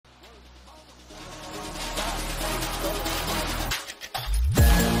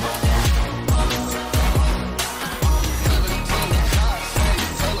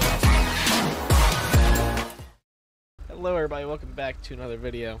to another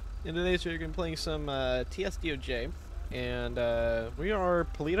video. In today's video, we're going to be playing some TSDOJ, and we are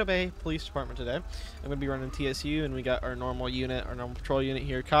Paleto Bay Police Department today. I'm going to be running TSU, and we got our normal unit, our normal patrol unit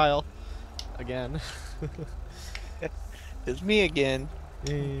here, Kyle, again. It's me again.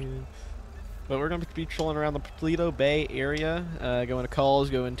 Yeah. But we're going to be patrolling around the Paleto Bay area, going to calls,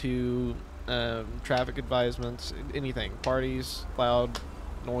 going to traffic advisements, anything, parties, loud,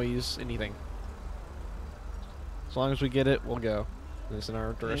 noise, anything. As long as we get it, we'll go. It's in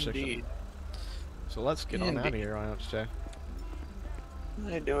our jurisdiction. Indeed. So let's get on out of here, why don't you say?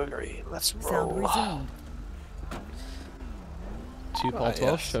 I do agree. Let's Sound roll. resumed. 2 Paul 12,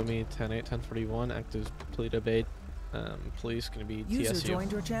 yes. show me 10-8, 1041, active Paleto Bay police, going to be User TSU.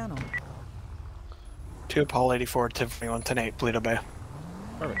 joined your channel. 2 Paul 84, 1041, 10-8, Paleto Bay.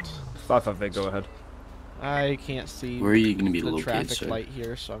 Perfect. 558, go ahead. I can't see Where are you going to be the located, traffic sir? light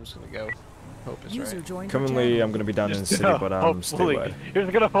here, so I'm just going to go. Hope it's User right. joined your Currently, channel. I'm going to be down in the city, but I'm hopefully. statewide. You're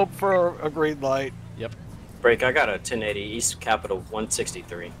just gonna hope for a green light. Yep. Break, I got a 1080 East Capitol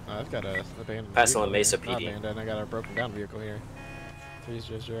 163. I've got a abandoned Passing vehicle on Mesa here. Not PD. abandoned, I got a broken down vehicle here. Please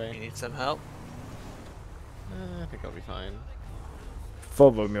just You right. need some help? I think I'll be fine.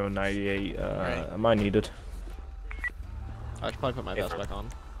 Full Romeo 98, Right. am I needed? I should probably put my vest back on.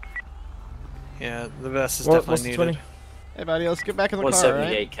 Yeah, the vest is What's definitely the needed. 20? Hey buddy, let's get back in the car,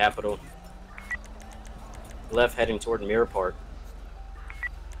 178 right? Capitol. Left heading toward Mirror Park.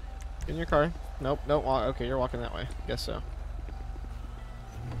 Get in your car. Nope, don't walk. Okay, you're walking that way. Guess so.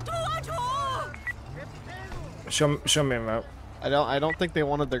 Show me a map. I don't think they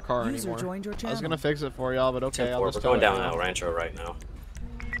wanted their car User anymore. joined your I was channel. gonna fix it for y'all, but okay, I'll 10-4. just We're tell going it down now. El Rancho right now.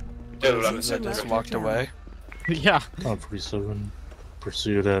 Dude, User I just left walked your away. Yeah, On 47,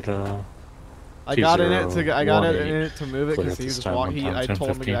 pursued at I got in it to I got it 2018. in it to move it Clear because at he this just time walked. on He time I told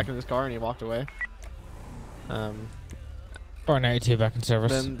him to get 10:15. back in his car and he walked away. Bar 92 back in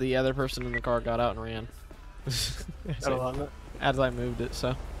service. Then the other person in the car got out and ran. I love it. As I moved it,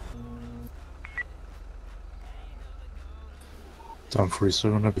 so. It's on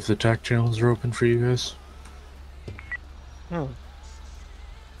 47 if the attack channels are open for you guys. Hopefully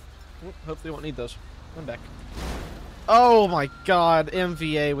we won't need those. I'm back. Oh my God,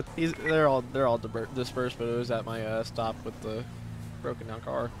 MVA with these. They're all dispersed, but it was at my stop with the broken down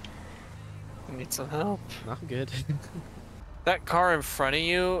car. You need some help. Not good. That car in front of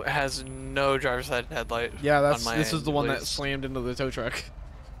you has no driver's side headlight. Yeah, on my this is end, the one at that least. slammed into the tow truck.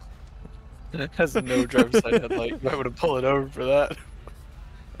 It has no driver's side headlight. I would have pulled it over for that.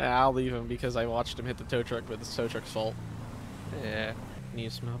 I'll leave him because I watched him hit the tow truck, but it's tow truck's fault. Yeah.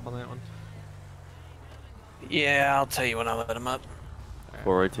 Need some help on that one. Yeah, I'll tell you when I let him up.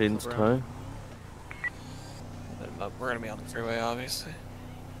 418's Flip tow. around. Let him up. We're gonna be on the freeway, obviously.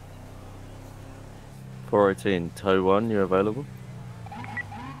 418, tow 1, you available?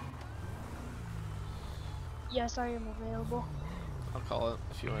 Yes, I am available. I'll call it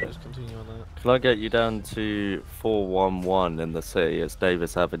if you want to just continue on that. Can I get you down to 411 in the city? It's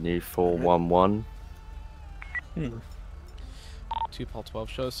Davis Avenue 411. 2 Paul 12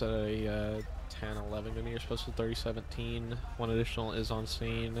 shows at a 10-11 to me. You're supposed to 3017. One additional is on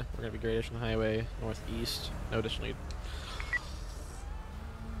scene. We're gonna be Great Ocean Highway northeast. No additional need.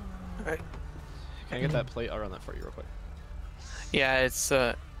 Alright. Can I get that plate? I'll run that for you real quick. Yeah, it's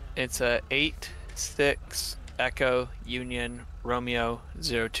a 8-6 Echo Union Romeo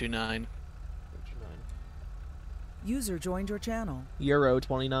 029. User joined your channel. Euro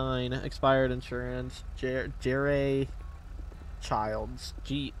 29 expired insurance. Jere Childs.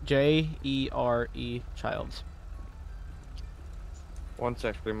 Jere Childs. 1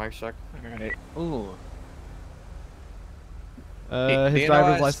 sec, please, mic check. Alright. Ooh. His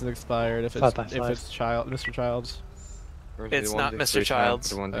driver's license expired. If it's Mr. Childs. It's not Mr. Childs.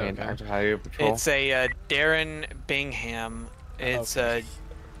 The ones Okay. in active highway patrol. It's a Darren Bingham. It's tell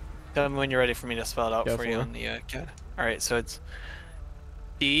me when you're ready for me to spell it out Go for you for it. on the CAD. Alright, so it's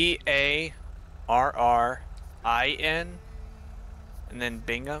DARRIN and then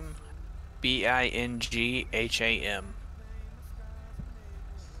Bingham BINGHAM.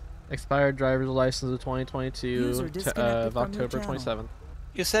 Expired driver's license of 2022 User disconnected of from your October channel. 27th.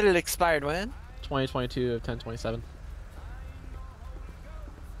 You said it expired when? 2022 of 1027.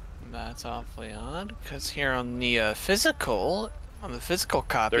 That's awfully odd, because here on the physical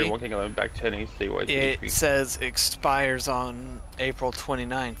copy, 31 King 11 back 10 East Statewide. it says expires on April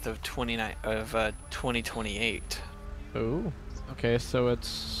 29th of 2028. Oh. Okay, so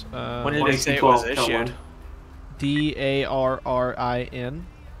it's When did it say it was issued? DARRIN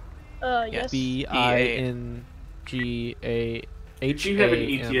Yes. BINGAHAN. Did you have an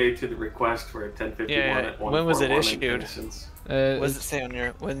ETA to the request for a 1051 Yeah, at 141 when was it in issued? Innocence? What does it say on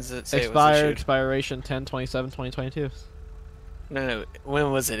your? When does it say it was Expired, issued? expiration 10/27/2022. No.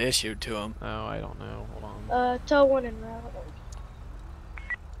 When was it issued to him? Oh, I don't know. Hold on. Tell one and route.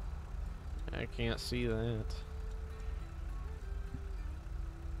 I can't see that.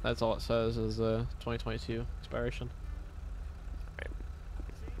 That's all it says is 2022 expiration.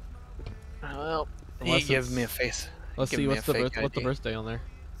 Well, Unless he gives it's- me a face. Let's Give see me what's a the fake what's the ID. birthday on there.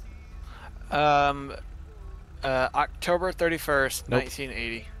 October 31st, Nope.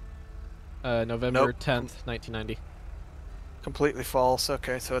 1980. November Nope. 10th, 1990. Completely false.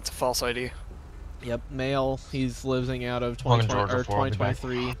 Okay, so it's a false ID. Yep, male. He's living out of Long 2020 Georgia or for, I'll be back.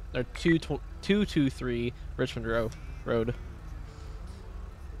 2023 or 223 Richmond Road.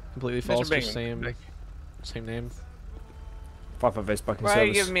 Completely false. Just Bingham. same name. 558's back in Why are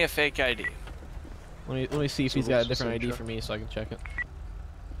you service. giving me a fake ID? Let me see if So he's got a what's the different ID signature? for me so I can check it.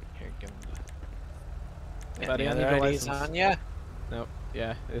 Here, give him Buddy, the I need other your IDs license. on ya? Nope.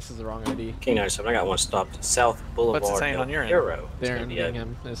 Yeah, this is the wrong ID. King 97, I got one stopped South Boulevard. What's it saying on your end? Hero. It's Darren gonna be a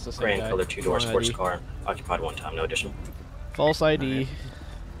Bingham is the same grand guy. color two-door Wrong sports ID. car. Occupied one time, no additional. False ID.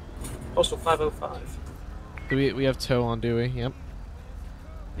 Postal 505. Do we have tow on Dewey? Yep.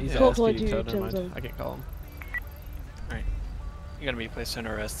 He's Cool, at cool, SPD dude, tow. Never mind. Tim's I can't call him. You're gonna be placed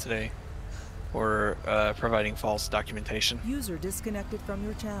under arrest today for providing false documentation. User disconnected from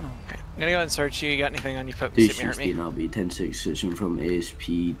your channel. Okay. I'm gonna go ahead and search you. You got anything on you? Put sit me, hurt me. I'll be 10-6 switching from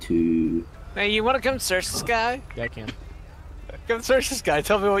ASP to... Hey, you wanna come search this guy? Yeah, I can. Come search this guy.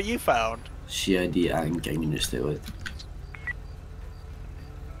 Tell me what you found. CID and gang to stay with.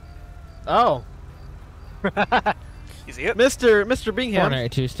 Oh, You see it? Mr. Bingham,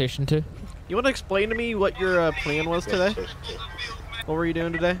 492 Station 2. you want to explain to me what your plan was today? What were you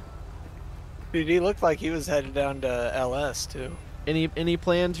doing today? Dude, he looked like he was headed down to LS too. Any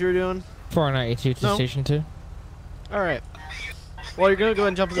plans you were doing? 492 to No. Station 2. All right. Well, you're gonna go ahead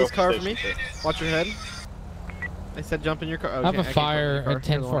and jump in this car for me. Watch your head. I said jump in your car. I have a fire at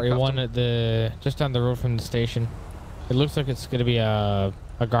 1041 at the just down the road from the station. It looks like it's gonna be a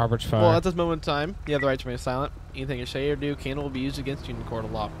garbage fire. Well, at this moment in time, you have the right to remain silent. Anything you say or do can will be used against you in the court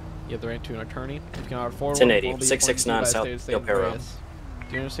of law. You have the right to an attorney. You cannot afford one. 1080, will be 669 appointed to you by the South state of Del Perro. Andreas.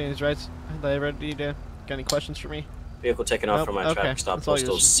 Do you understand these rights that I read to you? Got any questions for me? Vehicle taken off Nope, from my okay, traffic stop. that's all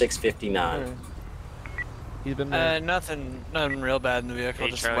Postal yours. 659. He's been Nothing real bad in the vehicle.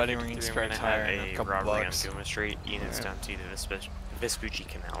 Just wetting ring, spare tire, and a couple robbery bucks. on Goma Street. Units down to the Vespucci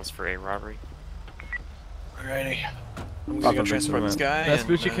canals for a robbery. Alrighty. I'm gonna go transport this guy.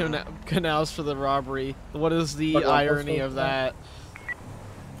 Vespucci and, canals for the robbery. What is the irony of that?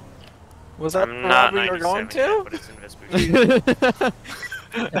 Was that I'm the not robbery you were going 97 yet, to? but it's in Vespucci.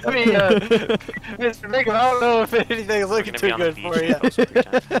 I mean, Mr. Bingham, I don't know if anything's looking too good for you.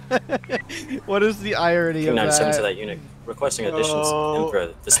 What is the irony King of 97 to that? that unit. Requesting additions. Oh, Infra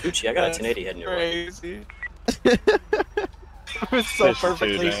Vespucci, I got a 1080 heading your way. Crazy. It was so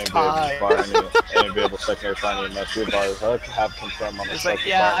perfectly timed. Any vehicle secondary finding must be advised. I have confirmed on the It's like,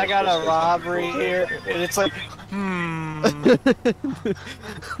 yeah, I got a robbery here, and it's like,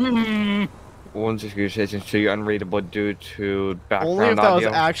 160 Station 2 unreadable due to background Only if that was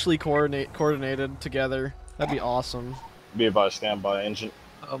audio. actually coordinated together. That'd be awesome. Be advised, standby. Engine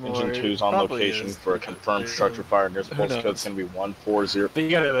worried. 2's on Probably location is. for a confirmed structure fire. Near Who postal knows? code's gonna be 140 but you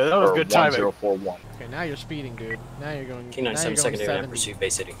gotta, that was or good timing. 1041. Okay, now you're speeding, dude. Now you're going. King now you're 97 going secondary 70. and pursuit Bay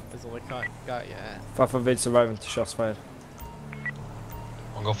City. Is what got you at. 558's arriving to shots fired.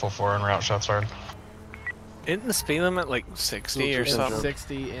 I'll go full 4 and route shots fired. Isn't the speed limit like 60 or It's something?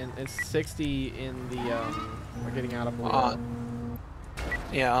 60 in we're getting out of order.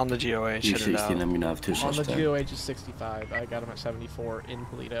 Yeah, on the GOA, You shit it 16, out. I'm gonna have 2 On shots the fired. GOH is 65. I got him at 74 in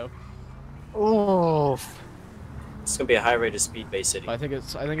Toledo. Oof. It's gonna be a high rate of speed Bay City. I think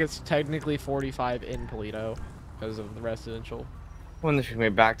it's technically 45 in Toledo because of the residential. When this is me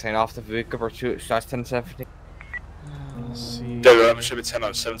back 10 off the vehicle pursuit shots 1070. Let's see. Should be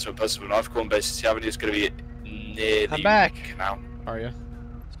 1007 to a person with knife. Going Bay City Avenue is going to be near the I'm back. canal. Are you?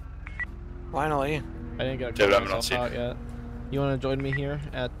 Finally. I didn't get a Dude, call I'm not myself out yet. You want to join me here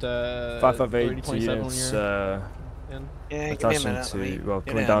at 558 3027 when units you're Yeah, in? give me a attaching minute. let me to, well, get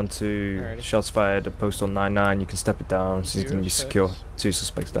coming in. down to Alrighty. shots fired at postal 99. You can step it down so you can 06. secure 2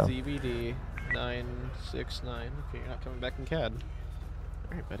 suspects down. ZBD 969. Okay, you're not coming back in CAD.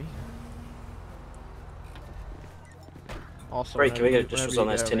 Alright, buddy. Also, Great, can we get whenever additionals you on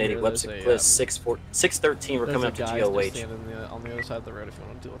that get over 1080 here, website? there's Cliff 613, we're there's coming a up to guy GOH. just standing on the other side of the road if you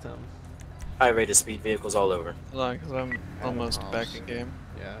want to deal with him. High rate of speed vehicles all over. Hold on, because I'm almost Hobbs. back in game.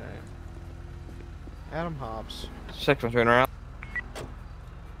 Yeah, alright. Adam Hobbs. 6 turn around.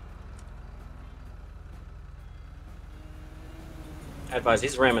 Advise,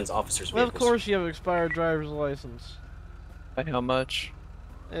 he's ramming officers' Well, vehicles. of course you have an expired driver's license. By how much?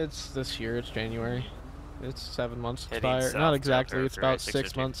 It's this year. It's January. It's 7 months Heading expired. south Not to exactly. It's about 650.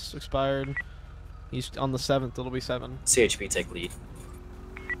 6 months expired. He's on the 7th. It'll be 7. CHP take lead.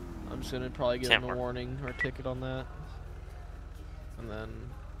 I'm just gonna probably give Can't him a work. warning or a ticket on that, and then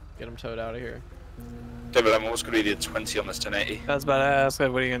get him towed out of here. David, I'm almost going to be the 20 on this 1080. I was about to ask, what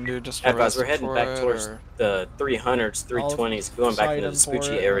are you gonna do? Just Advise, arrest we're him heading for back it, towards or- the 300s, 320s, going back Cite into the him for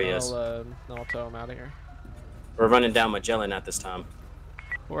Vespucci it, areas. and I'll tow him out of here. We're running down Magellan at this time.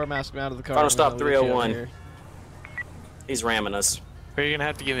 Or mask him out of the car. Final and stop we'll get you out of 301. here. He's ramming us. Are you gonna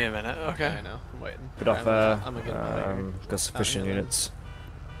have to give me a minute? Okay. I know. I'm waiting. Bit off I'm gonna get him out of here. got sufficient here. units.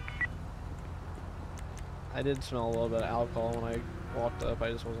 I did smell a little bit of alcohol when I walked up.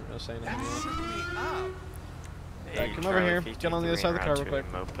 I just wasn't gonna say anything. Alright, come over here. Get on the other side of the car real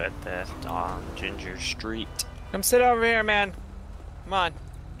quick. Moped theft on Ginger Street. Come sit over here, man. Come on.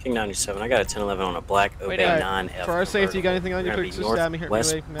 King 97, I got a 1011 on a black Wait, Obey alright. 9F. For our safety, you got anything on you? We're gonna Please be just stab me here.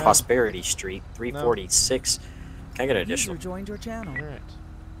 Northwest Anyway, no. Prosperity Street, 346. Can I get an User additional? joined your channel. Alright.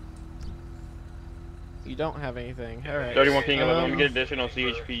 You don't have anything. Alright. 31 King 11, let me get additional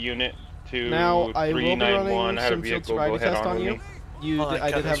CHP unit to Now, I will be 391. running I had a some field vehicle go sobriety head test on on with you.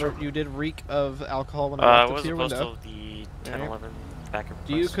 me. You did reek of alcohol when I walked up Was to your opposed window. to the 1011 back and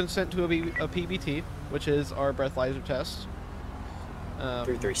Do you consent to a PBT, which is our breathalyzer test?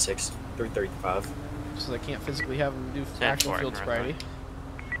 336, 335. So I can't physically have them do 10 actual for it, field right, sobriety.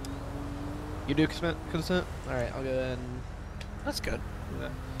 You do consent? Alright, I'll go ahead and... That's good. do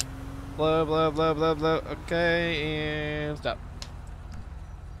that. Blow, blow, blow, blow, blow. Okay, and stop.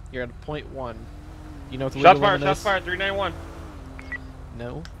 You're at .1. You know what the legal Shots fired, limit shots is? fired, 391.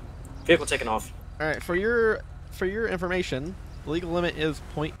 No. Vehicle taken off. Alright, for your information, the legal limit is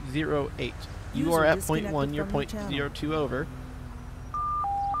 .08. You User are at disconnected .1, you're from your channel. .02 over.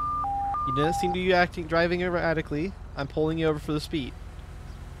 You didn't seem to be driving erratically. I'm pulling you over for the speed.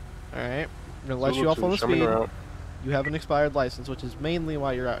 Alright? I'm gonna let you off on the speed. You have an expired license, which is mainly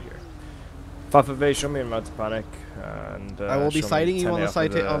why you're out here. 558, show me a amount to panic, and I will be show me citing you 10 on the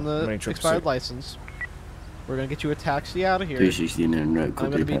after on the main trip expired pursuit. license. We're gonna get you a taxi out of here. 316 en route, I'm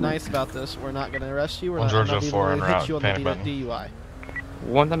copy gonna be panic. nice about this. We're not gonna arrest you. We're On not, I'm Georgia not even 4 en gonna hit route, you on panic the button. DUI.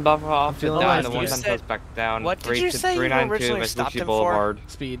 One time buffer off, feeling down, nice. the one You time said- suspect down. What did you say you 392 originally stopped Vespucci him Boulevard.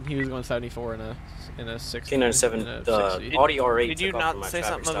 Speed. He was going 74 in a 60. King 97, in a the 60. Audi R8 Did you took off not from my say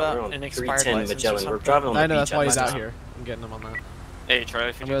traffic something stop. about We're on an expired 310 license or Magellan. We're something? driving on the I know beach that's why at he's this out time. here. I'm getting him on that. Hey,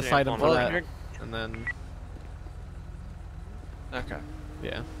 Charlie, I'm gonna cite him for Well, that, you're- and then Okay.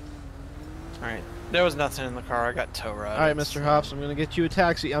 yeah. Alright. There was nothing in the car. I got tow rod. All right, Mr. Hops, I'm gonna get you a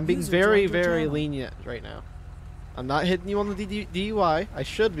taxi. I'm being User very, joined your very channel. lenient right now. I'm not hitting you on the DUI. I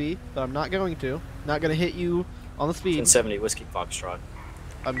should be, but I'm not going to. Not gonna hit you on the speed. 1070 Whiskey Foxtrot.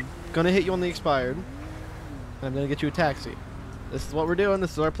 I'm gonna hit you on the expired. And I'm gonna get you a taxi. This is what we're doing.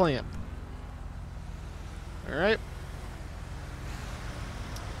 This is our plan. All right.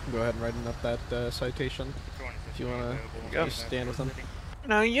 Go ahead and write up that citation if you wanna just stand with them.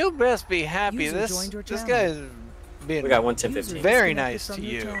 No, you best be happy. User This joined your this channel. guy is being We got 11015. User very disconnected nice from to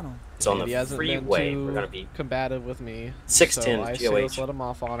your you. channel. It's on He the hasn't been freeway. too We're gonna be combative with me. 610 so I say let's GOH. let him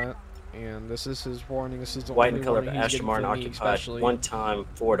off on it. And this is his warning. This is the White only and color warning he's Aston getting Martin from me, occupied. especially. One time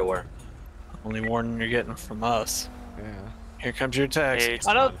 4-door. Only warning you're getting from us. Yeah. Here comes your text. Hey, it's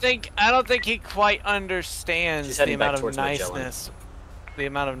I don't fine. think he quite understands She's the heading back amount of towards Magellan. niceness. The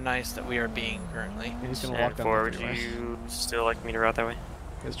amount of nice that we are being currently. And he's gonna And walk down four, the would freeway. you still like me to route that way?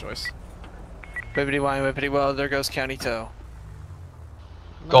 His choice. Whippity wine, whippity well, there goes County Tow.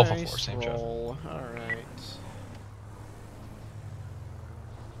 Golf of Nice 4, same shot. roll. All right.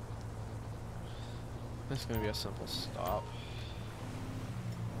 This is gonna be a simple stop.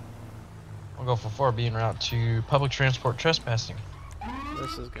 We'll go for 4, being route to public transport trespassing.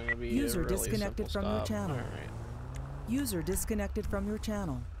 This is gonna be User a really disconnected simple from your stop. channel. All right. User disconnected from your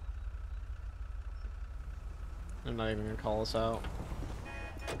channel. I'm not even gonna call this out.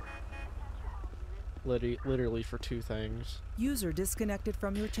 Literally for two things. User disconnected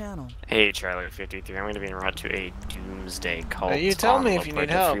from your channel. Hey, Charlie 53, I'm going to be en route to a doomsday cult. You tell on me La if you Puerta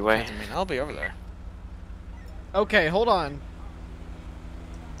need help. Freeway. 'Cause, I mean, I'll be over there. Okay, hold on.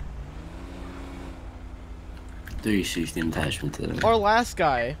 316 attachment to them. Our last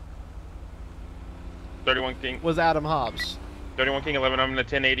guy 31 King. was Adam Hobbs. 31 King 11, I'm in the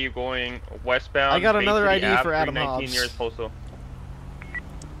 1080 going westbound. I got Bay another City ID Ave, for Adam 319 Hobbs. nearest postal.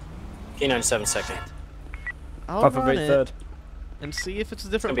 King 97 second. I'll Papa run Bay it third. and see if it's a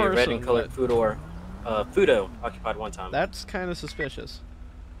It's different gonna be person. red and colored but Fudo occupied one time. that's kind of suspicious.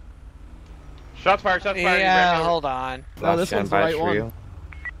 Shots fired, shots fired. Yeah, hold on. No, this one's the right one.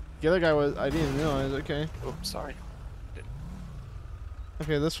 The other guy was, I didn't realize, okay. Oops, sorry.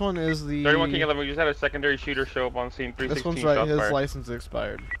 Okay, this one is the... 31 King 11, we just had a secondary shooter show up on scene. 316 This one's right, his fired. license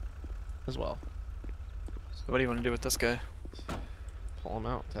expired as well. So what do you want to do with this guy? Pull him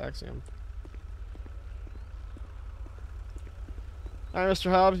out, taxi him. Alright,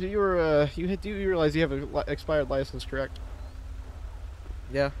 Mr. Hobbs, you were, you realize you have a expired license, correct?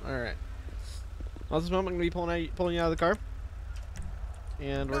 Yeah, alright. Well, at this moment, I'm going to be pulling you out of the car.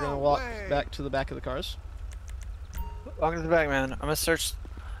 And we're going to walk back to the back of the cars. Walk to the back, man. I'm going to search.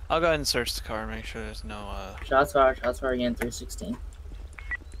 I'll go ahead and search the car, make sure there's no, Shots fired again, 316.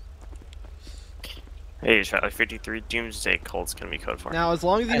 Hey, Charlie 53, Doomsday Colt's gonna be code for. Now, as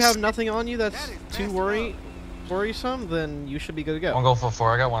long as you have nothing on you that's too worrisome, then you should be good to go. I'll go for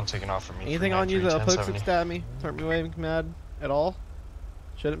 4. I got one taken off from me. Anything on you that pokes and stab me, turn me away, mad at all?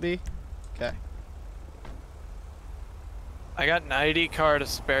 Shouldn't be? Okay. I got an ID card, a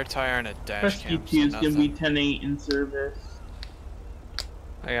spare tire, and a dash cam. Rescue 2 is gonna be 10-8 in service.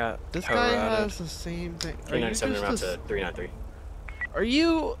 I got this guy has the same thing. 397 around to 393.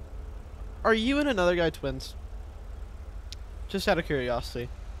 Are you and another guy twins? Just out of curiosity.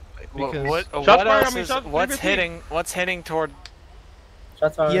 Because what else is, what's hitting toward...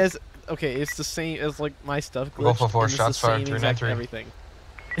 Shots fired. He has, okay, it's the same as like my stuff glitched. Go for 4 and it's shots the same fired, exact 393. everything.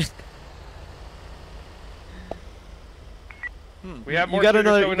 We have You more got shooters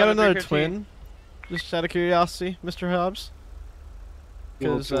another, showing you got on the another 315. twin? Just out of curiosity, Mr. Hobbs.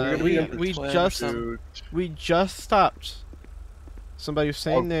 Because we just stopped somebody with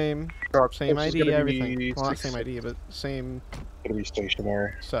same name, same ID, everything. Well, not same ID, but same. Gonna be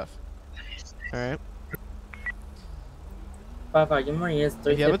stationary Stuff. All right. 5-5, give me where he is.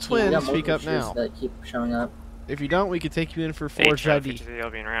 If you have a 315. twin, We got speak up multiple now. shooters that keep showing up. If you don't, we could take you in for Hey, forged Charlie ID 53, I'll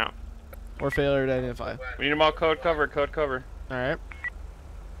be en route. or failure to identify. We need them all code cover, code cover. All right.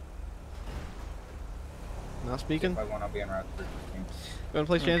 Not speaking. If I want, I'll be en route to 315. Go and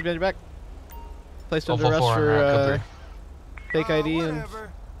place your hands behind your back. Placed Go under for arrest 4 for fake ID and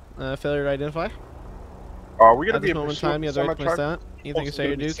failure to identify. Are we gonna At be this in moment in pursuit time, you of have the right the to semi-truck? consent. Anything you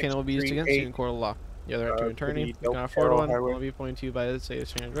say or do can be used against you in court of law. You have the right to an attorney. You can afford one. Will be appointed to you by the state of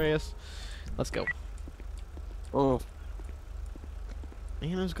San Andreas. Let's go. Oh.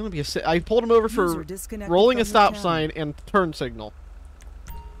 Man, there's gonna be a. I pulled him over for User disconnected rolling from a your stop channel. sign and turn signal.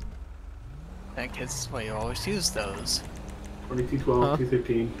 That kid's why you always use those. 2212, Huh?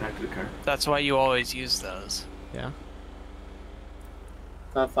 215, back to the car. That's why you always use those. Yeah.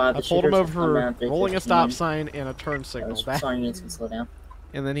 5-5, I the pulled him shooters over have come down for rolling a 315. stop sign and a turn signal. Those That, sign units can slow down.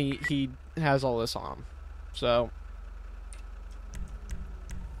 and then he has all this on him. So.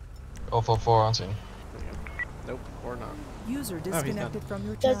 Go for 4 on scene. Nope, or not. User he's disconnected from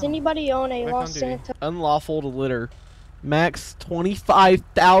your Does channel. anybody own a Back on Los duty. Santos? Unlawful to litter. Max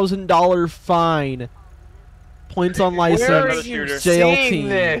 $25,000 fine. Points on Where are license. you Jail seeing team.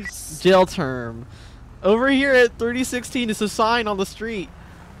 this? Jail term. Over here at 3016, it's a sign on the street.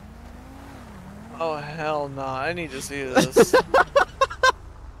 Oh hell no! I need to see this.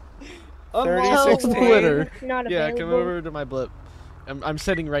 Unlawful 3016? litter. Not Yeah, come available. over to my blip. I'm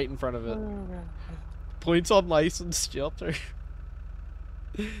sitting right in front of it. Points on license. Jail term.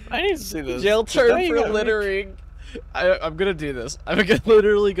 I need to see this. Jail term Today you for gotta littering. I'm gonna do this.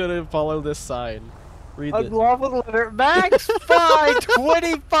 literally gonna follow this sign. Read it. Unlawful litter. Max fine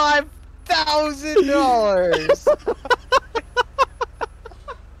 $25,000.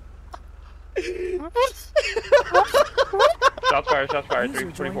 Shots fired, User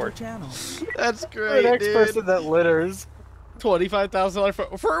joined 324. your channel. That's The great, next dude. person that litters.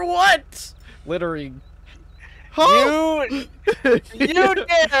 $25,000 for what? Littering. Huh? You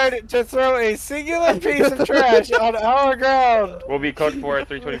dared to throw a singular piece of trash on our ground. We'll be code 4 at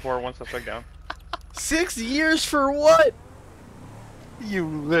 324, one suspect down. 6 years for what? You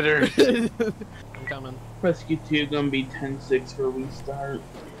littered. I'm coming. Rescue 2 gonna be 10-6 for restart.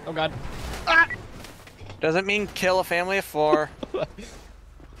 Oh god. Doesn't mean kill a family of 4. Oh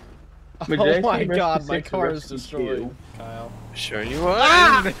Majestic my Rescue god, my 6 car is Rescue destroyed. 2. Kyle. Sure you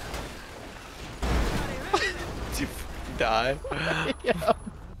would. You die. Yeah.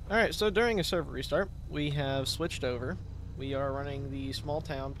 Alright, so during a server restart, we have switched over. We are running the small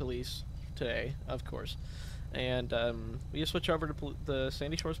town police today, of course. And we just switch over to the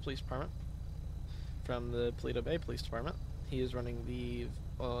Sandy Shores Police Department from the Toledo Bay Police Department. He is running the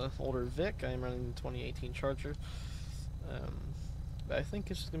older Vic. I'm running the 2018 Charger. But I think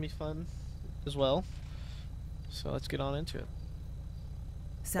it's going to be fun as well. So let's get on into it.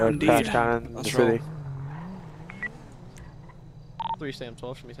 Sound Indeed. disconnected. Let's roll. 3 Sam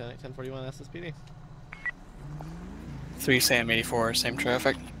 12 from me 1041 SSPD. 3 Sam 84, same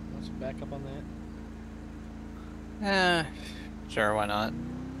traffic. Want some backup on that? Sure, why not?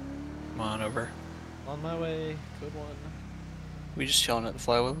 Come on over. On my way, code 1. We just chilling at the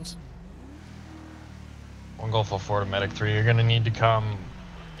flywheels? One Golf 04 to Medic 3. You're gonna need to come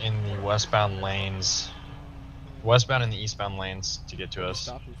in the westbound lanes. Westbound and the eastbound lanes to get to us.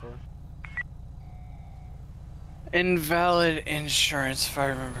 Stop me for. Invalid insurance, if I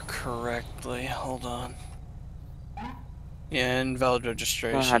remember correctly. Hold on. Yeah, invalid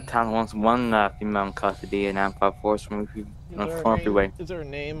registration. Had town wants one female in custody and 954 from freeway. Is there a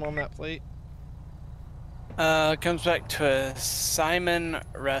name on that plate? It comes back to a Simon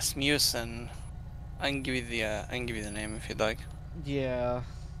Rasmussen. I can give you the name if you'd like. Yeah.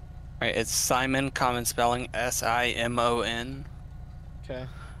 Alright, it's Simon, common spelling, S-I-M-O-N. Okay.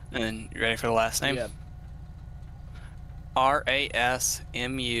 And then, you ready for the last name? Yeah. R-A-S-M-U-S-S-E-N.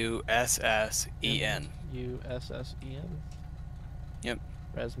 U-S-S-E-N? Yep.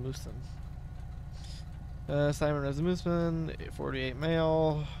 Rasmussen. Simon Rasmussen, 48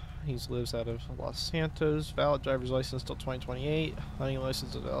 male. He lives out of Los Santos. Valid driver's license till 2028. Hunting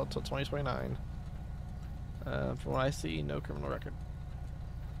license is valid till 2029. From what I see, no criminal record.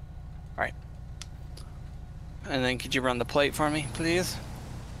 Alright. And then could you run the plate for me, please?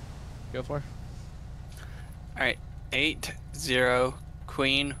 Go for it. Alright. 80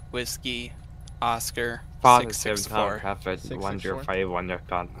 Queen Whiskey Oscar 664. 664. Traffic 105 on your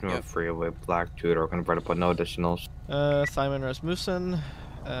Yep. freeway, black two-door convertible, no additionals. Simon Rasmussen,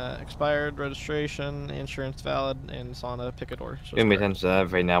 expired registration, insurance valid, and sauna picador. So Give me 10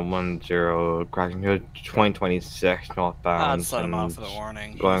 right now, 10 cracking to 2026 northbound. I'd let him off with a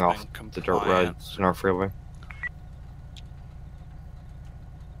warning. Going He's off been the dirt compliant. roads, North Freeway.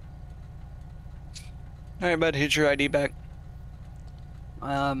 Alright, bud, hit your ID back.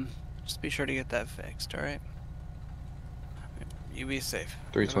 Just be sure to get that fixed, alright? You be safe.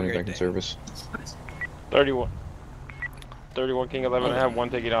 320 back in service. 31. 31 King 11. I have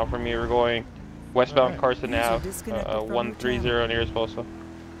one taking out from me. We're going westbound Carson Ave, 130 nearest postal.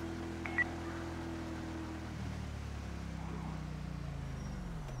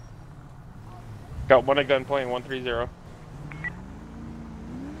 Got one at gunpoint, 130.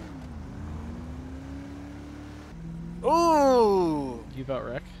 Ooh! You about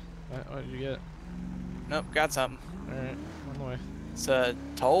wreck? What did you get? Nope, got something. Alright, on the way. It's a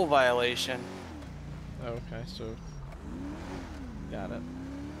toll violation. Oh, okay, so. Got it.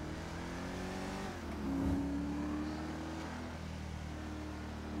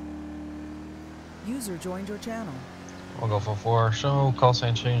 User joined your channel. One Golf 04. Show call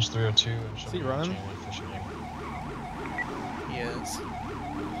sign change 302 and show Is he me running? chain link fishing game. He is.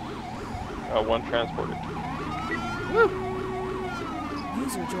 One transported.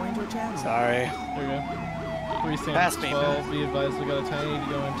 User joined your channel. Sorry. There you go. 3 Pass Sam me, 12, be advised we got a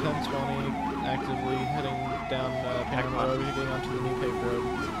 1080 going 1020, actively heading down Panorama Road, getting onto the new paved road.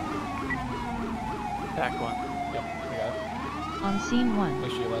 Back one. Yep, I got it. On scene 1.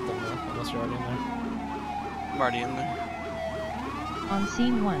 Make sure you let them know, unless you're already in there. I'm already in there. On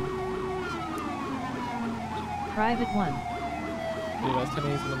scene 1. Private 1. Be advised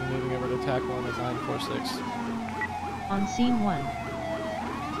 1080 is going to be moving over to TAC 1 at 946. On scene 1.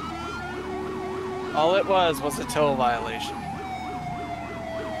 All it was a toll violation.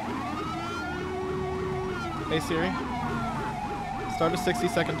 Hey Siri, start a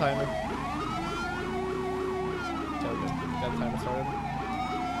 60-second timer. Tell you, got the timer started.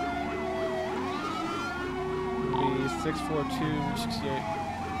 It'll be 64268.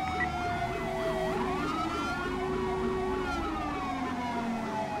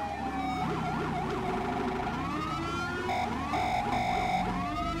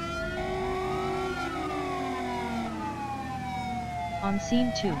 On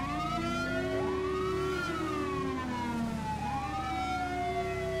scene 2.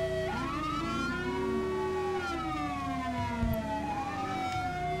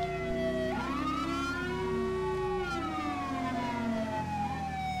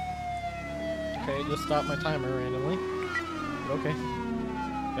 Okay, just stop my timer randomly. Okay.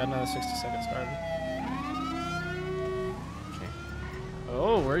 Got another 60 seconds started. Okay.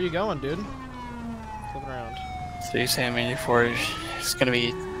 Oh, where are you going, dude? Flip around. 3 Sam 84 is going to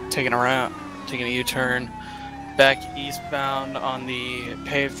be taking a U-turn back eastbound on the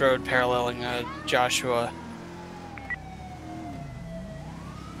paved road paralleling Joshua.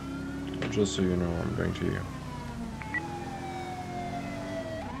 Just so you know, I'm going to you.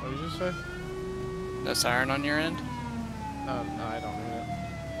 What did you say? No siren on your end? No, I don't need it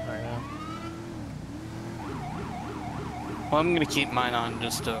right now. Well, I'm gonna keep mine on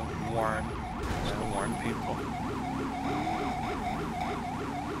just to warn people.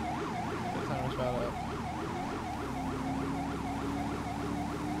 The timer's about up.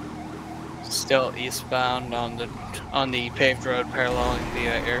 Still eastbound on the paved road paralleling the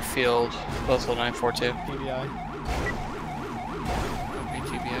airfield, postal 942. TBI.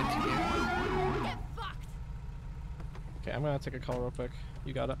 TBI. Okay, I'm gonna take a call real quick.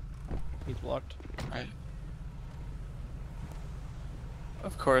 You got it? He's blocked. Alright.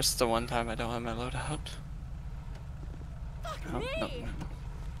 Of course, the one time I don't have my loadout. No.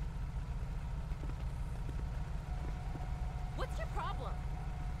 What's your problem?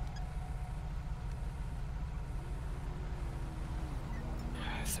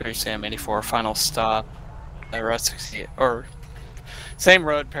 3 Sam 84, final stop. Route 68, or same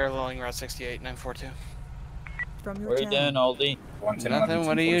road paralleling Route 68, 942. From your What are you doing, Aldi? Nothing,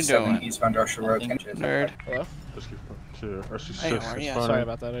 what are you doing? Eastbound Joshua Road. Nerd. Hello? Hey, how are you? Sorry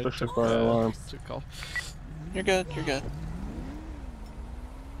about that. I took a call. You're good, you're good.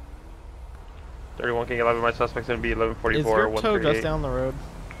 31 King 11, my suspect's gonna be Is 1144, your tow just 138. down the road?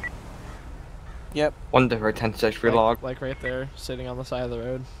 Yep. 1 to 10-6 free log. Like right there, sitting on the side of the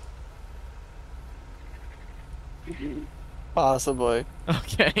road. Possibly.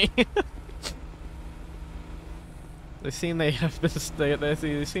 Okay. They seem to be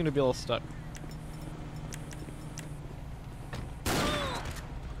a little stuck.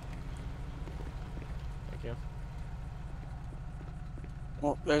 Thank you.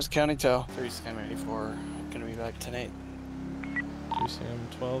 Well, there's county tow. 3 Sam 84, gonna be back tonight. 3 Sam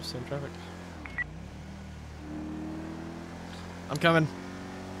 12, same traffic. I'm coming.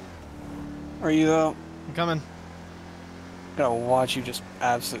 Are you though? I'm coming. I'm gonna watch you just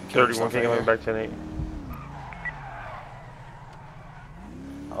absolutely kill 31 yourself King 11, right back 10-8. here.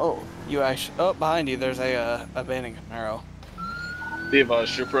 Oh, you actually. Oh, behind you, there's a abandoned Camaro. Be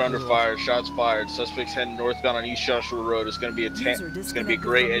advised, trooper under fire, shots fired. Suspects heading northbound on East Joshua Road. It's gonna be a it's gonna be a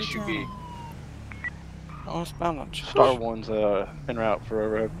gray SUV. Oh, it's bound on Star One's en route for a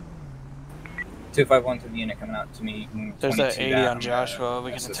road. 251 to the unit coming out to me. There's that 80 down, on Joshua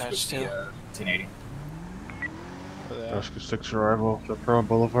we can SS attach with the, to. 1080. Rescue 6 arrival. Chaparral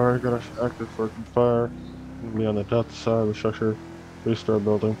Boulevard. Got an active working fire. Gonna be on the depth side of the structure. 3-star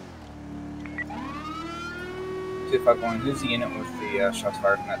building. 251, who's the unit with the shots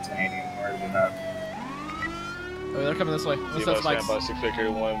fired from that 1080? Where is it at? Oh, they're coming this way. What's that, Stand Spikes? by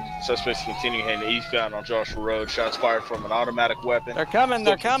 651. Suspects continue heading eastbound on Joshua Road. Shots fired from an automatic weapon. They're coming, Still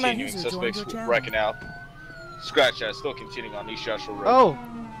they're coming. continuing. Suspects wrecking out. Scratch that. Still continuing on East Joshua Road. Oh!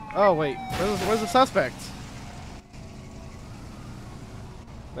 Oh, wait. Where's the suspect?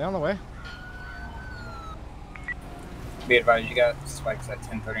 They on the way? Be advised, you got spikes at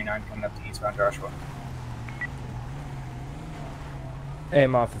 1039 coming up to eastbound Joshua.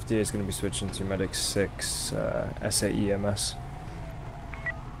 AMR 50 is going to be switching to Medic 6 SAEMS.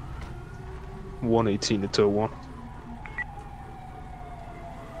 118 to 201.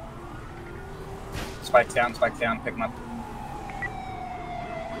 Spikes down, pick him up.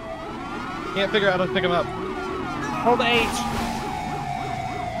 Can't figure out how to pick him up. Hold H.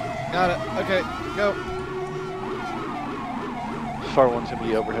 Got it. Okay, go. Star One's gonna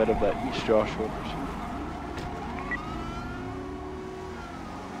be overhead of that East Joshua.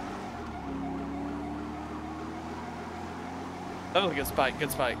 Oh, good spike,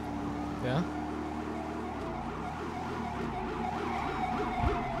 good spike. Yeah?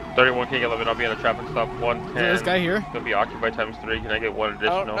 31 King 11, I'll be on a traffic stop 110. Is this guy here? Gonna be occupied times 3. Can I get one Oh,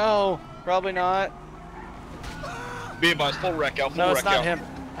 additional? no, probably not. Be advised, full wreck out. Full No, wreck it's not out. him.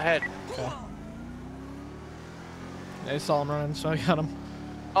 Ahead. Okay. I saw him running, so I got him.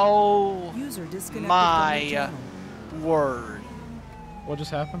 Oh, User disconnected from your my channel. word. What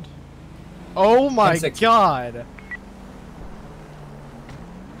just happened? Oh my 10-6. god!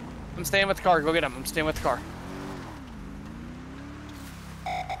 I'm staying with the car. Go get him. I'm staying with the car.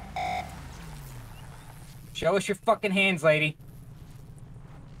 Show us your fucking hands, lady.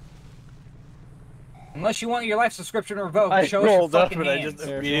 Unless you want your life subscription revoked, I show us your rolled up fucking and I hands. just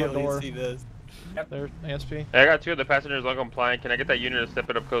There, immediately door. see this. Yep. There, ASP. Hey, I got 2 of the passengers uncompliant. Can I get that unit to step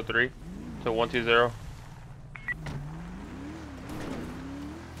it up code 3 to 120?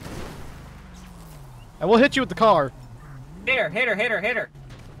 I will hit you with the car. Hit her.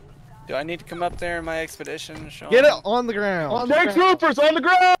 Do I need to come up there in my expedition? Sean? Get it on the ground. Take troopers on the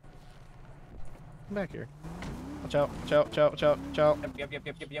ground! Come back here. Watch out, watch out, watch out, watch out, watch out.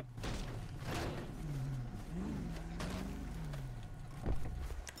 Yep.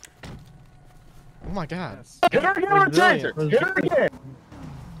 Oh my god. Hit her again with a taser! Hit her again!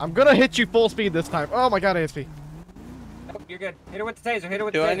 I'm gonna hit you full speed this time. Oh my god, ASP. You're good. Hit her with the taser. Hit her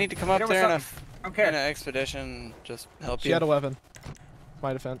with Do the taser. I need to come up Hit her with there in something. an expedition? Just help She you. had a weapon.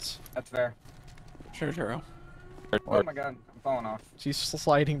 My defense. That's fair. Sure. Oh my god, I'm falling off. She's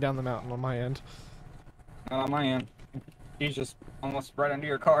sliding down the mountain on my end. Not on my end. He's just almost right under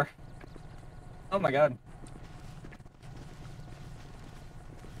your car. Oh my god.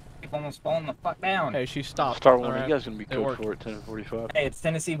 You've almost fallen the fuck down. Hey, she stopped. Star 1, Alright. you guys gonna be It code worked. for it, 10:45. Hey, it's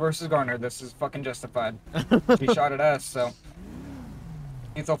Tennessee versus Garner. This is fucking justified. He shot at us, so.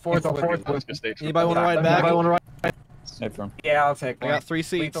 It's a fourth. Anybody want to ride back? Yeah, I'll take I one. got 3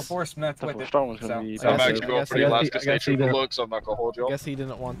 seats. Lethal Force Smith with it. Star One's gonna So. be. I'm actually going for the Alaska State Trooper didn't- look, so I'm not gonna hold you I up. guess he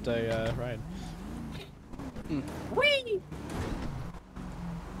didn't want a ride. Whee!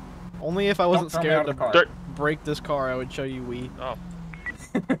 Only if I wasn't Don't throw me out scared of to the car. break this car, I would show you we. Oh.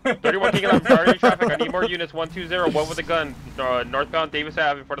 31 King 11, priority traffic. I need more units. 120, one with a gun. Northbound Davis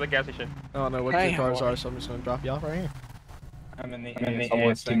Ave in front of the gas station. I don't know what your cars are, so I'm just gonna drop you off right here. I'm in the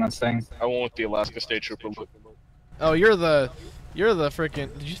AST Mustang. I went with the Alaska State Trooper look. Oh, you're the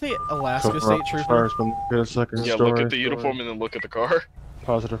freaking. Did you say Alaska State Trooper? Fire's been get a second Yeah, story. look at the uniform and then look at the car.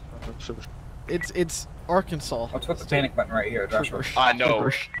 Positive. It's Arkansas. Let's put the panic button right here, Joshua. I know.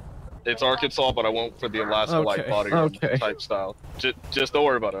 It's Arkansas, but I went for the Alaska light body okay. type style. Just don't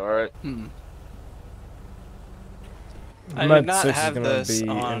worry about it, alright? I Med did not 6 is have gonna this be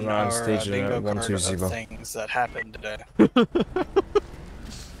on in our line staging bingo at card 120. of things that happened today.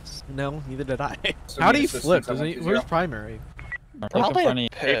 No, neither did I. So How do you assistance flip? at Does he, 120? where's primary? Probably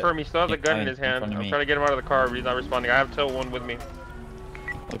Hey, Fermi, still has a gun in his hand. I'm trying to get him out of the car. He's not responding. I have tow one with me.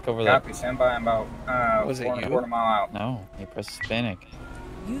 Look over there. Copy, stand by. I'm about Was it 4.25 mile out. No, he pressed Hispanic.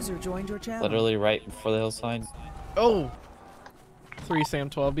 User joined your channel. Literally right before the hillside. Oh! 3 Sam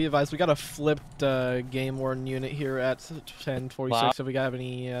 12. Be advised, we got a flipped game warden unit here at 1046. Wow. If we got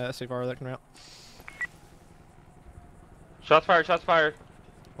any SFR that can route. Shots fired, shots fired.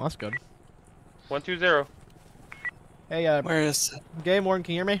 Well, that's good. 120. Hey, where is game warden?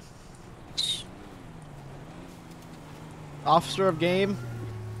 Can you hear me? Officer of game.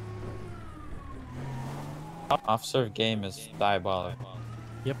 Officer of game is diabolical.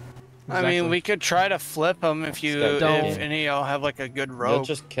 Yep. I mean, we could try to flip him if if any of y'all have like a good You'll rope.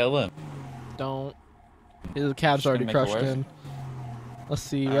 just kill him. Don't. His cab's Just already gonna make it crushed worse. in. Let's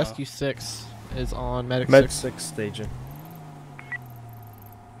see. Oh. Rescue 6 is on medic Med 6. 6 staging.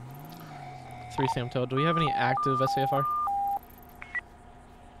 3 Sam 12. Do we have any active SAFR?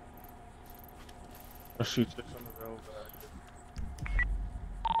 I shoot 6 on the road.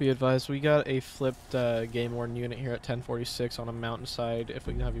 Be advised, we got a flipped game warden unit here at 1046 on a mountainside. If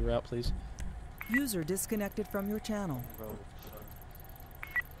we can have you route, please. User disconnected from your channel.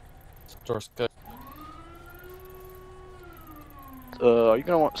 Source good. Are you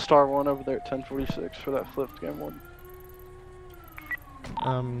gonna want Star 1 over there at 1046 for that flipped game one?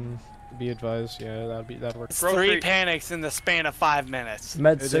 Be advised, yeah, that'd work. It's 3 panics in the span of 5 minutes.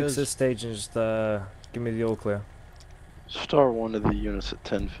 Med It 6 is. is staging. Just give me the all clear. Star 1 of the units at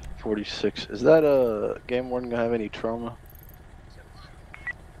 1046. Is that game warden gonna have any trauma?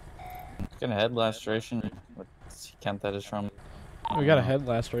 Gonna head lastration. Let's count that as trauma. We got a head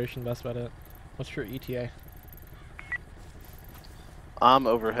laceration, that's about it. What's your ETA? I'm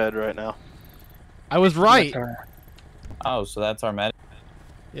overhead right now. I was right! Oh, so that's our medic.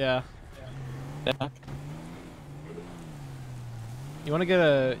 Yeah. Yeah. You wanna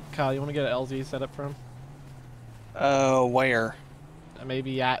get Kyle, you wanna get an LZ set up for him? Where?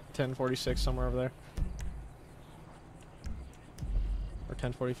 Maybe at 1046, somewhere over there. Or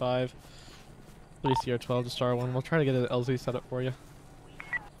 1045. 3CR12 to Star 1. We'll try to get an LZ set up for you.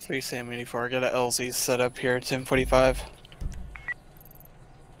 3 Sam 84. Get an LZ set up here at 1045.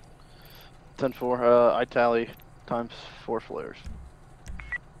 10-4, I tally times 4 flares.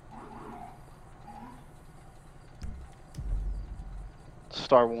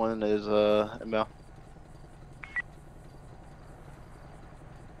 Star 1 is inbound.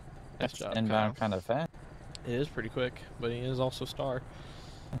 Nice job, Inbound Kyle. kind of fast. It is pretty quick, but he is also Star.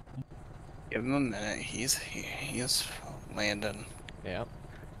 Give him a minute. He's landing. Yeah.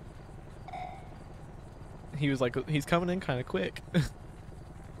 He was like, he's coming in kind of quick.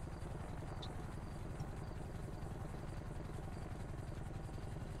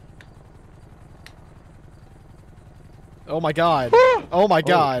 Oh my god. Oh my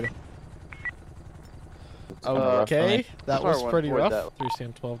god. Okay, that was pretty rough. 3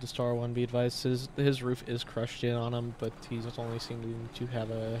 Sam 12 to Star 1, be advised. His roof is crushed in on him, but he's only seeming to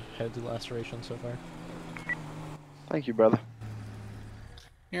have a head laceration so far. Thank you, brother.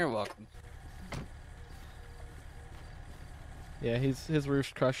 You're welcome. Yeah, his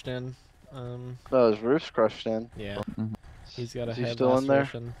roof's crushed in. Oh, his roof's crushed in. Yeah. He's got a Is he head still in there?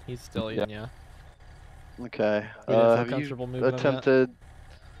 laceration. He's still in, yeah. Okay. We didn't feel Have comfortable you moving him yet? attempted?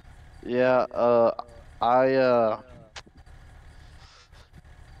 Yeah. I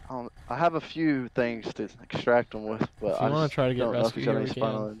have a few things to extract them with, but If you I want just to try to get don't know if rescue he's got here, any we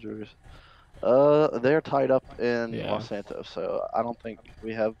spinal can. injuries. They're tied up in Yeah. Los Santos, so I don't think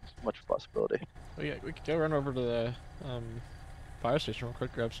we have much possibility. We could go run over to the fire station real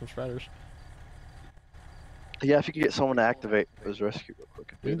quick, grab some spreaders. Yeah, if you could get someone to activate those rescue real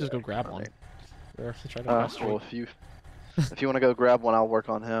quick. We can just go grab one. Or try to Well, if you want to go grab one, I'll work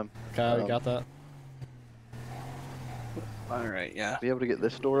on him. Okay, we got that. Alright, yeah. Be able to get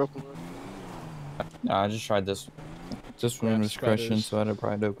this door open? No, I just tried this. This one was crashing, so I had to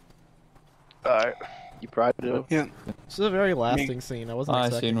pry it open. Alright. You pried it open? Yeah. This is a very lasting scene. I wasn't All I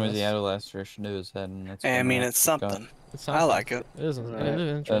expecting seen was this. he had a laceration to his head, and that's. I mean, it's something. I like it. It is And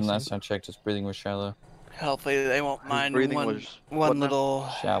interesting. last time I checked, his breathing was shallow. Hopefully they won't mind breathing one, was one what now? little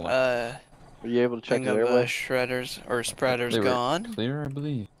Shallow. Were you able to check thing the of airway? shredders or spreaders They were gone. clear, I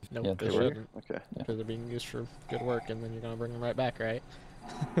believe. Nope, Yeah, they they were. shouldn't. Okay. Because they're being used for good work, and then you're gonna bring them right back, right?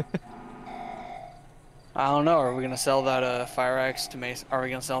 I don't know. Are we gonna sell that fire axe to Mason? Are we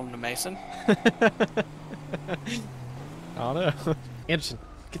gonna sell them to Mason? I don't know. Anderson,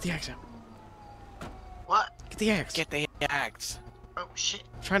 get the axe out. What? Get the axe. Get the axe. Oh shit.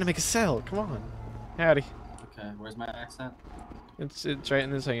 I'm trying to make a sell. Come on. Howdy. Okay, where's my axe at? It's right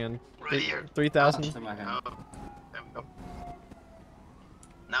in his hand. Right here. 3,000. It's in my hand. Oh, there we go.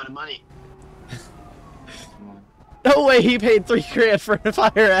 Now the money. No way he paid $3 grand for a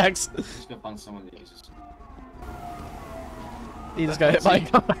fire axe. Just go find someone to use this. He just got hit by a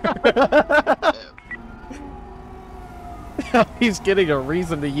car. Now he's getting a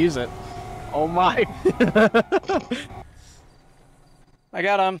reason to use it. Oh my. I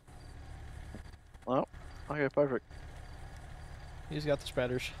got him. Well, okay, perfect. He's got the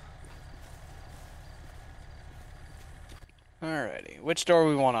spreaders. Alrighty. Which door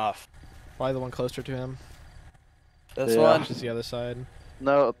we want off? Probably the one closer to him. This Yeah. one? Which is the other side.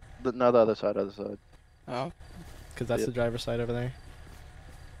 No, the other side, Oh. Because that's the driver's side over there.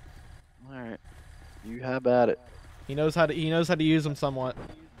 Alright. You have at it. He knows how to use them somewhat.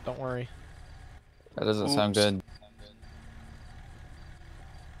 Don't worry. That doesn't sound good.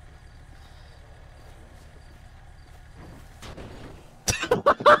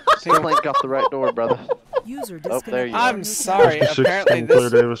 Still ain't got the right door, brother. User Oh, there you I'm are. sorry. Apparently 16 this. Claire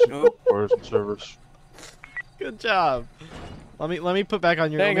Davis Oop. Bars and Service. Good job. Let me put back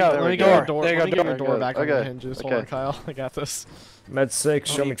on your. There you let go. me There get you your go. door. There you Let me go. get your door back on the Okay. hinges. Hold on, Kyle. I got this. Med 6,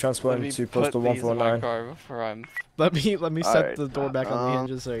 show me Let transport me into put postal these in my 149. car before I'm. Let me set Alright, the door back on the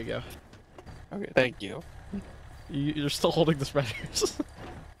hinges. There you go. Okay. Thank you. You're still holding the spreaders.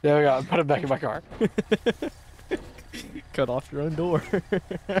 There we go. Put it back in my car. Cut off your own door.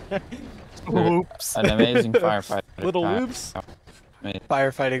 Oops. An amazing firefighter. Little oops.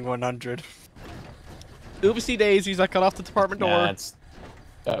 Firefighting 100. Oopsie daisies! I cut off the department door. Nah, it's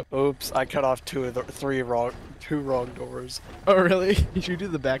Oops, I cut off two wrong doors. Oh really? Did you do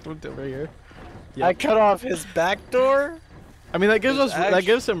the back one over here? I cut off his back door. I mean that gives His that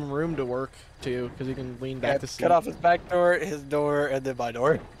gives him room to work too, because he can lean back to see. Cut off his back door, his door, and then my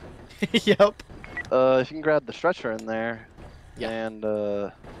door. Yep. If you can grab the stretcher in there, Yeah. and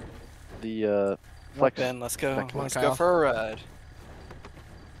the flex. Ben, let's go. Come on, Let's Kyle. go for a ride.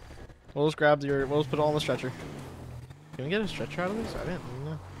 We'll just grab your. We'll just put it on the stretcher. Can we get a stretcher out of this? I didn't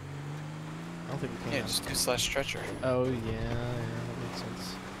know. I don't think we can. Yeah, just do slash stretcher. Oh yeah, that makes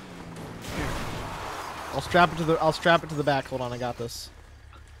sense. Here. I'll strap it to the back. Hold on, I got this.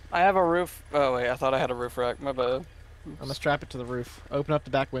 I have a roof. Oh wait, I thought I had a roof rack. My bad. I'm gonna strap it to the roof. Open up the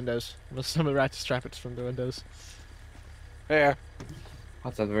back windows. I'm gonna right to strap it from the windows. There. I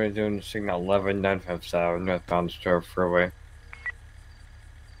thought we were doing signal 11 down 5 south northbound Stroke Freeway.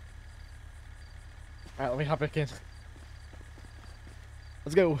 Alright, let me hop back in.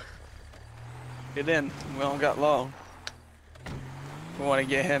 Let's go. Get in. We don't got long. We want to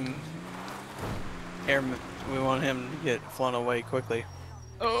get him. We want him to get flown away quickly.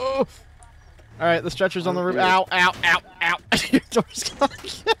 Oh! Alright, the stretcher's on the roof. Yeah. Ow, ow, ow, ow! Your door's gone.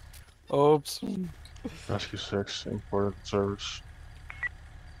 Oops. Rescue 6, imported service.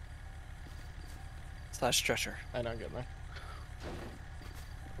 Slash stretcher. I know, I'm getting there.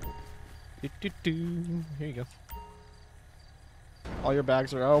 Here you go. All your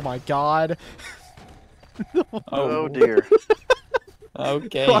bags are. Oh my god. Oh dear.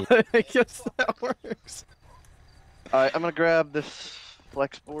 okay. I guess that works. Alright, I'm gonna grab this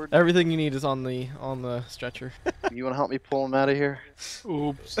flex board. Everything you need is on the stretcher. You wanna help me pull him out of here?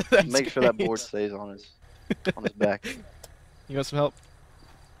 Oops. Make sure that board stays on his back. You got some help?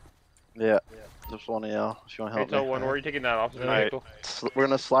 Yeah. Just one of y'all. If you want to help Hey, so me. when where are you taking that off the Alright. vehicle? We're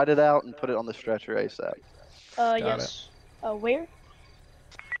gonna slide it out and put it on the stretcher ASAP. Yes. Where?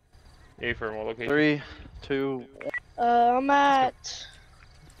 A firm, what location? 3, 2, 1. I'm at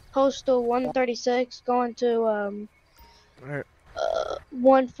Postal 136, going to Alright.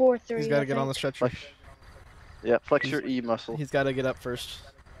 143. He's got to I get on the think. stretcher. Yeah, flex your E muscle. He's got to get up first.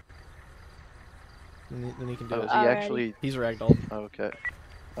 Then he can do Oh, it. is he actually? He's ragdolled. Okay.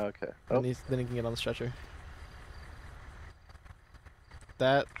 Okay. Then he can get on the stretcher.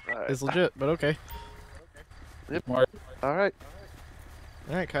 That is legit, but okay. Yep. Alright.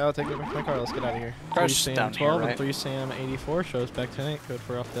 Alright, Kyle, take me back to my car. Let's get out of here. Car's 3 Sam down 12 here, right? and 3 Sam 84. Show us back tonight. Code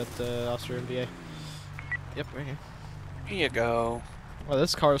for off that officer MBA. Yep, right here. Here you go. Well,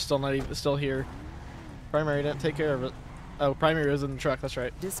 this car is still not even still here. Primary didn't take care of it. Oh, primary is in the truck. That's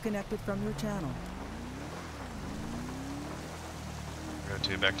right. Disconnected from your channel. Go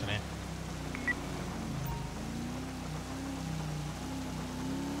 2 back to Nate.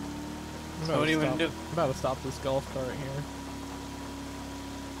 So what do you want to do? I'm about to stop this golf cart here.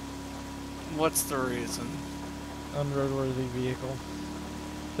 What's the reason? Unroadworthy vehicle.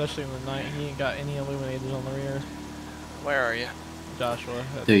 Especially in the night, he ain't got any illuminators on the rear. Where are you? Joshua.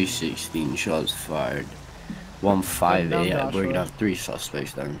 316 shots fired. 158. We're gonna have 3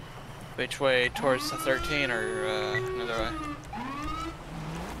 suspects then. Which way? Towards the 13 or another way?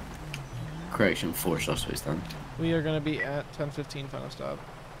 Correction, 4 suspects then. We are going to be at 10:15 final stop.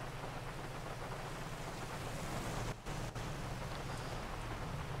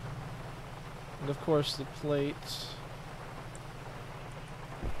 And of course the plate...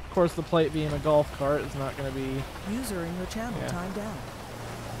 Of course the plate being a golf cart is not going to be... User in your channel timed out.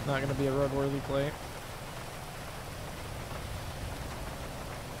 Not going to be a roadworthy plate.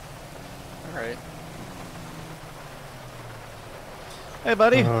 Alright. Hey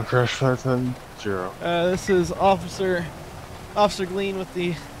buddy! Crash 510-0. This is Officer Glean with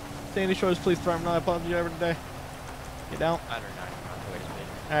the Sandy Shores Police Department. I apologize driver today. Get down.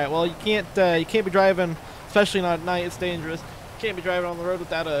 Alright, well you can't be driving, especially not at night, it's dangerous. You can't be driving on the road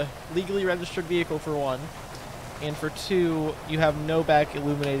without a legally registered vehicle for one. And for 2, you have no back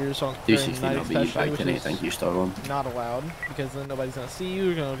illuminators on during the night, especially, which is thank you, Star One. not allowed, because then nobody's going to see you,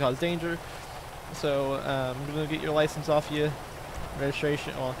 you're going to cause danger. So, I'm going to get your license off you.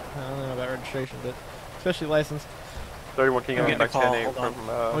 Registration, well, I don't know about registration, but especially license. 31 King, I'm back 10 Hold on. from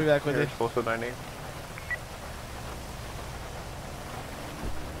I'll be back with you. Postal 98.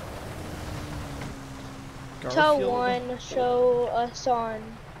 Tell 1, show us on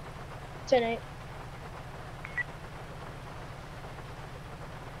 10-8.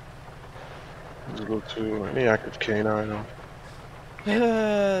 Go to any active K9.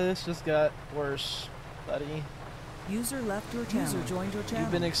 This just got worse, buddy. User left your channel. User joined your channel.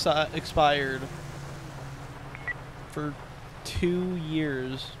 You've been expired for 2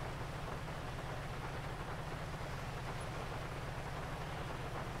 years.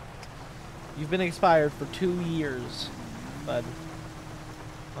 You've been expired for 2 years, bud,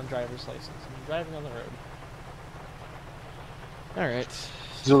 on driver's license. And you're driving on the road. Alright.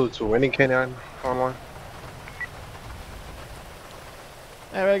 Zulu to any K9 online.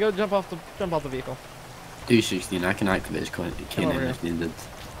 Alright, go jump off the vehicle. 216, I can activate this K9 if needed.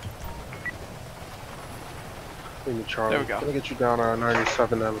 Charlie. There we go. Gonna get you down on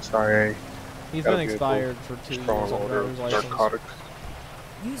 97 MSIA. He's been expired for 2 years on driver's license. Narcotics.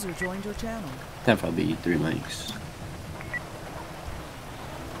 User joined your channel. 10-5B, 3 mics.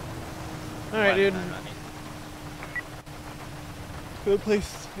 Alright, dude. Good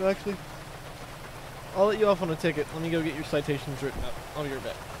place, actually. I'll let you off on a ticket. Let me go get your citations written up. I'll be right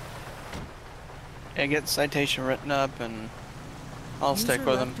back. Yeah, get the citation written up and I'll stick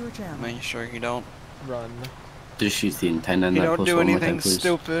with him. Make sure you don't run. Just shoot the intent and you that don't post do one more anything time, please.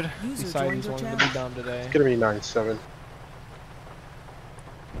 stupid. Besides, he's wanting to be dumb today. It's gonna be 97.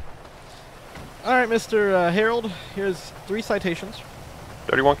 Alright, Mr. Harold, here's 3 citations.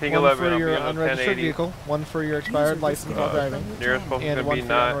 31 King 1 11, for I'll your be on unregistered 1080. vehicle, 1 for your expired license while driving, Nearest postal and gonna 1 be for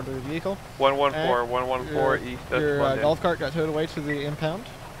your not unregistered vehicle. 114 east. Your golf cart got towed away to the impound.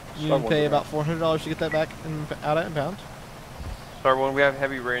 You pay about $400 to get that back out of impound. Star 1, we have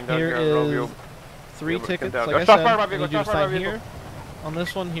heavy rain down Here here on is Romeo. 3 tickets, down. like I Stop said, fire my I vehicle, need you to stop fire my sign here, vehicle. on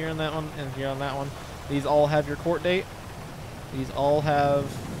this one, here on that one, and here on that one. These all have your court date. These all have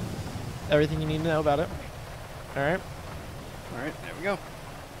everything you need to know about it. Alright? Alright, there we go.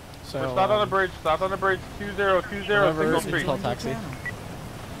 So, Stop on the bridge, stop on the bridge, 2020, signal street. Call taxi.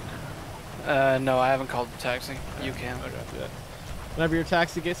 No, I haven't called the taxi. You can. Okay, do that. Whenever your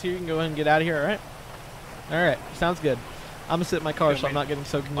taxi gets here, you can go ahead and get out of here, alright? Alright, sounds good. I'm gonna sit in my car, so I'm not getting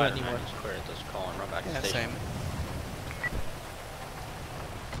soaking wet Spider-Man anymore. is clear. Just call and run back Yeah, to station. same.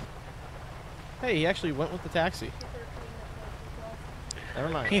 Hey, he actually went with the taxi. Never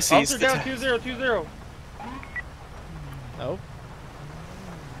mind. He sees Officer the down, taxi. 2020. Oh.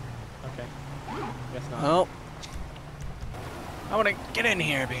 Okay. Guess not. Well, I want to get in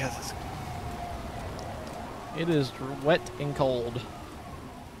here because it's... It is wet and cold.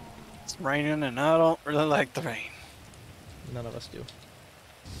 It's raining, and I don't really like the rain. None of us do.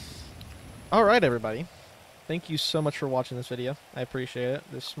 Alright, everybody. Thank you so much for watching this video. I appreciate it.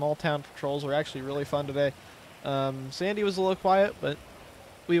 The small town patrols were actually really fun today. Sandy was a little quiet, but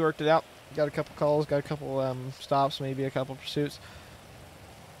we worked it out. Got a couple calls, got a couple stops, maybe a couple pursuits.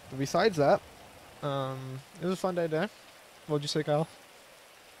 But besides that, it was a fun day today. What'd you say, Kyle?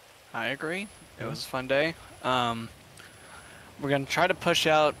 I agree. It was a fun day. We're going to try to push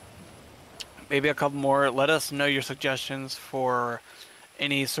out maybe a couple more. Let us know your suggestions for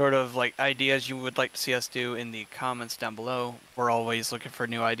any sort of like ideas you would like to see us do in the comments down below. We're always looking for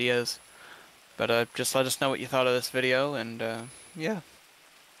new ideas. But just let us know what you thought of this video, and yeah.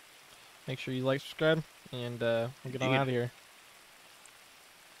 Make sure you like, subscribe, and we'll get on out of here.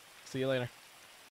 See you later.